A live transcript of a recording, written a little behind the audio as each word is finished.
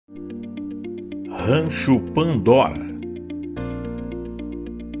Rancho Pandora.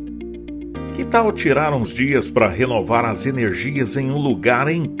 Que tal tirar uns dias para renovar as energias em um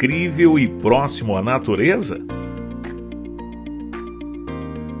lugar incrível e próximo à natureza?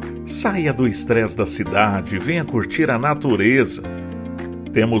 Saia do estresse da cidade, venha curtir a natureza.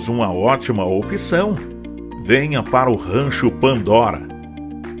 Temos uma ótima opção. Venha para o Rancho Pandora.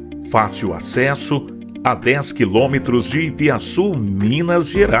 Fácil acesso a 10 quilômetros de Ipiaçu, Minas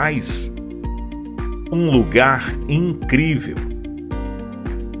Gerais. Um lugar incrível.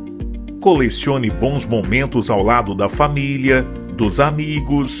 Colecione bons momentos ao lado da família, dos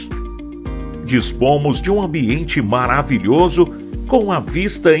amigos. Dispomos de um ambiente maravilhoso com a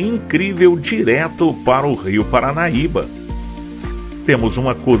vista incrível direto para o Rio Paranaíba. Temos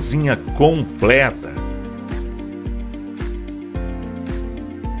uma cozinha completa.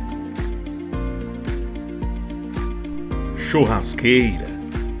 Churrasqueira,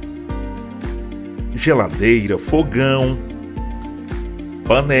 geladeira, fogão,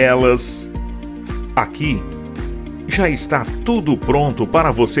 panelas. Aqui já está tudo pronto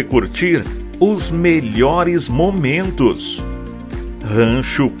para você curtir os melhores momentos.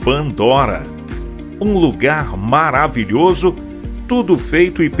 Rancho Pandora, um lugar maravilhoso, tudo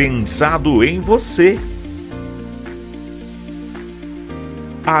feito e pensado em você.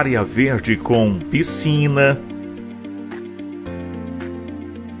 Área verde com piscina.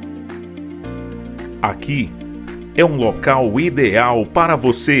 Aqui é um local ideal para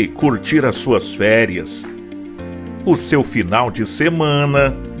você curtir as suas férias, o seu final de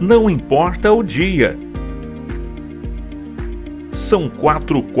semana, não importa o dia. São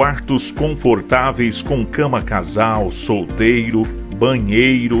 4 quartos confortáveis com cama casal, solteiro,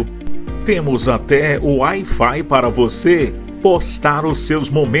 banheiro. Temos até o Wi-Fi para você postar os seus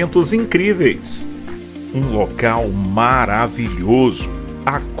momentos incríveis. Um local maravilhoso,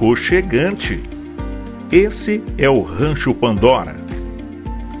 aconchegante. Esse é o Rancho Pandora.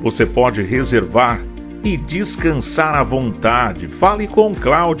 Você pode reservar e descansar à vontade. Fale com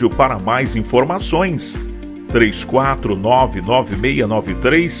Cláudio para mais informações.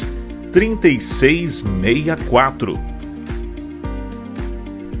 3499693-3664.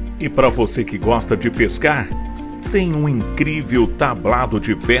 E para você que gosta de pescar, tem um incrível tablado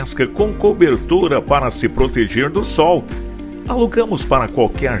de pesca com cobertura para se proteger do sol. Alugamos para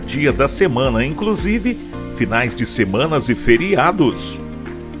qualquer dia da semana, inclusive finais de semanas e feriados.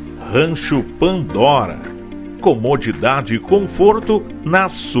 Rancho Pandora. Comodidade e conforto na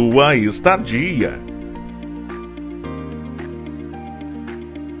sua estadia.